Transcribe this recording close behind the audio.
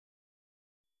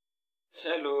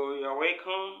Hello, you're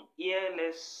welcome. Here,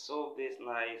 let's solve this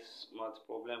nice math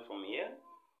problem from here.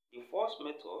 The first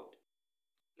method,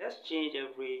 let's change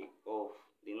every of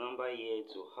the number here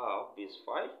to half base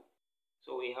 5.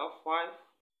 So we have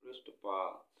 5 raised to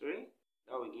power 3.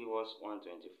 That will give us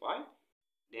 125.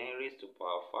 Then raised to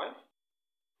power 5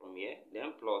 from here.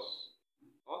 Then plus.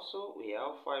 Also, we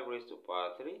have 5 raised to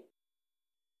power 3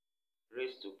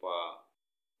 raised to power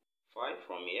 5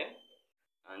 from here.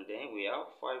 And then we have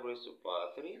 5 raised to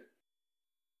power 3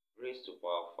 raised to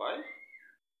power 5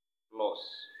 plus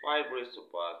 5 raised to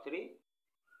power 3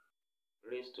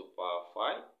 raised to power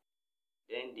 5,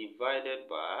 then divided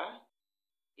by,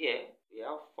 here we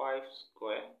have 5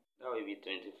 square, that will be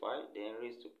 25, then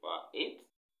raised to power 8,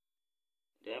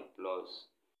 then plus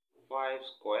 5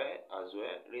 square as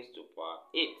well, raised to power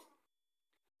 8.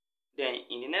 Then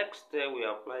in the next step we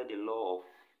apply the law of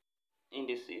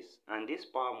indices, and this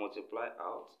power multiply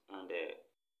out, and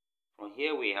from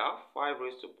here we have 5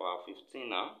 raised to power 15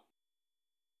 now,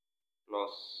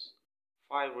 plus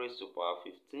 5 raised to power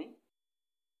 15,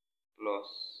 plus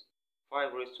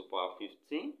 5 raised to power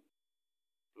 15,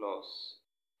 plus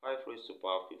 5 raised to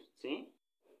power 15,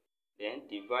 then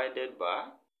divided by,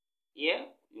 here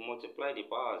we multiply the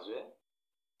power as well,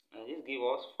 and this gives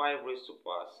us 5 raised to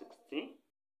power 16,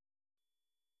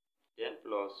 then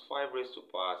plus 5 raised to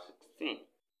power 16.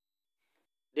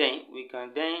 Then we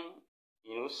can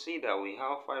see that we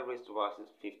have 5 raised to power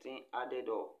 15 added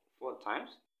up 4 times.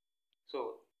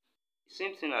 So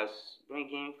same thing as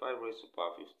bringing 5 raised to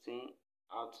power 15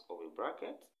 out of a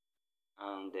bracket,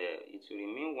 and it will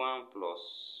remain 1 plus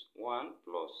 1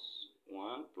 plus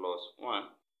 1 plus 1,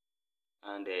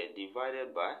 and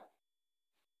divided by,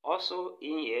 also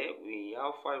in here we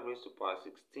have 5 raised to power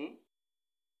 16,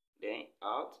 then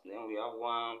out, then we have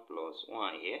 1 plus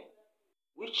 1 here,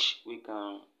 which we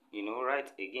can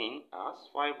write again as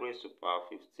 5 raised to power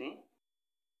 15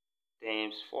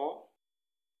 times 4,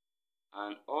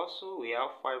 and also we have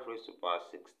 5 raised to power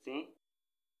 16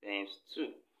 times 2,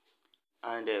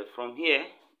 and from here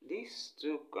these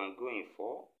 2 can go in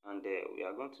 4, and we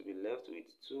are going to be left with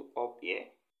 2 up here.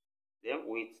 Then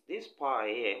with this power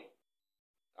here,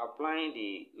 applying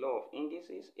the law of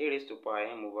indices, a raised to power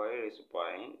m over a raised to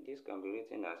power n, this can be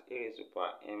written as a raised to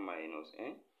power m minus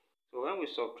n. So when we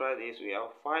subtract this, we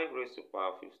have 5 raised to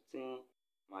power 15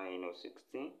 minus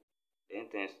 16, then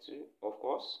times 2. Of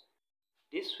course,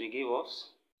 this will give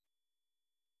us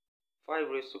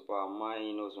 5 raised to power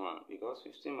minus 1, because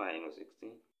 15 minus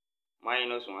 16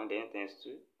 minus 1, then times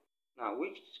 2. Now,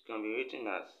 which can be written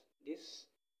as, this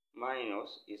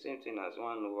minus is same thing as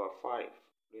 1 over 5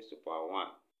 raised to power 1.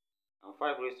 And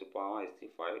 5 raised to power 1 is still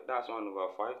 5. That's 1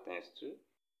 over 5 times 2.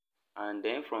 And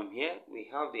then from here, we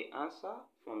have the answer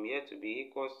from here to be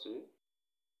equals to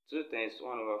 2 times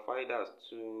 1 over 5, that's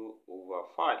 2 over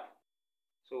 5.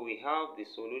 So we have the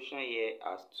solution here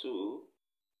as 2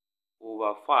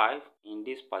 over 5 in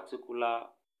this particular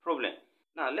problem.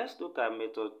 Now let's look at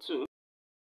method 2.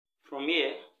 From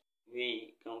here,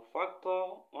 we can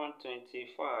factor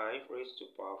 125 raised to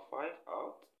power 5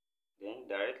 out. Then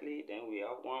directly, then we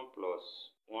have 1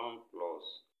 plus 1 plus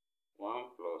 1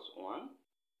 plus 1.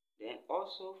 Then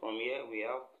also from here, we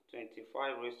have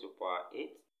 25 raised to power 8.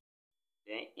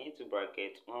 Then into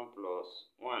bracket 1 plus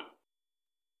 1.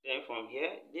 Then from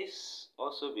here, this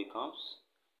also becomes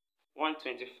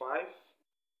 125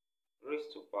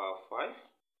 raised to power 5.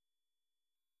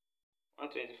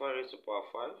 125 raised to power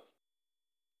 5.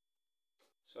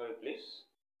 Sorry, please.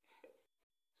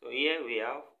 So here we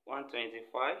have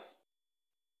 125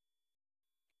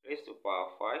 raised to power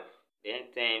 5, then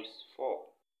times 4,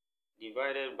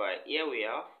 divided by, here we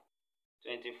have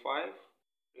 25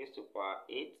 raised to power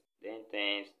 8, then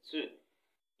times 2.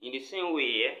 In the same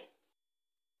way here,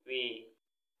 we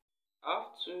have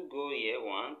 2 go here,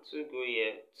 1, 2 go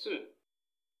here, 2.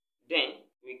 Then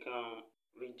we can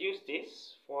reduce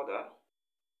this further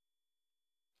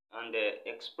and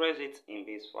express it in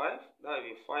base 5. That will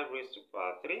be 5 raised to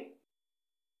power 3,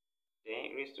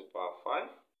 then raised to power 5.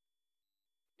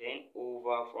 Then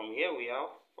over, from here we have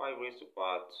 5 raised to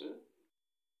power 2,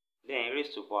 then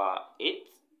raised to power 8,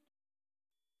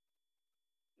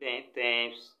 then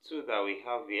times 2 that we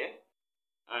have here.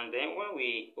 And then when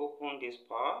we open this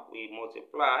power, we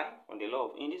multiply on the law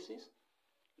of indices.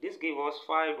 This gives us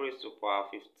 5 raised to power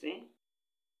 15,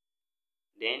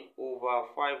 then over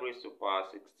 5 raised to power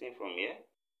 16 from here,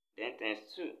 then times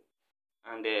 2.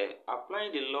 And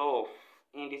applying the law of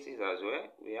indices as well,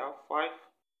 we have 5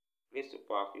 raised to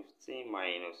power 15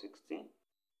 minus 16,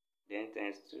 then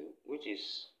times 2, which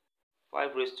is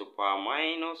 5 raised to power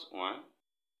minus 1,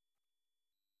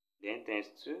 then times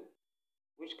 2,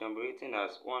 which can be written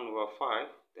as 1 over 5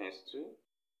 times 2,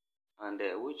 and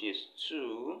which is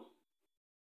 2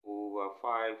 over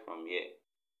 5 from here,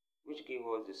 which gives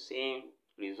us the same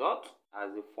result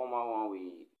as the former one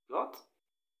we got.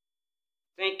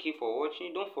 Thank you for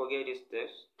watching. Don't forget these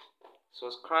steps.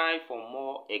 Subscribe for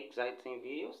more exciting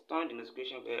videos. Turn the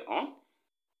notification bell on,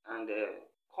 and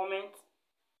comment.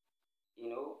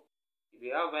 If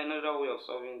you have another way of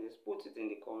solving this, put it in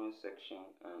the comment section,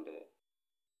 and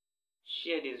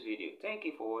share this video. Thank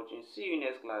you for watching. See you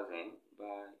next class then.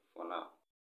 Bye for now.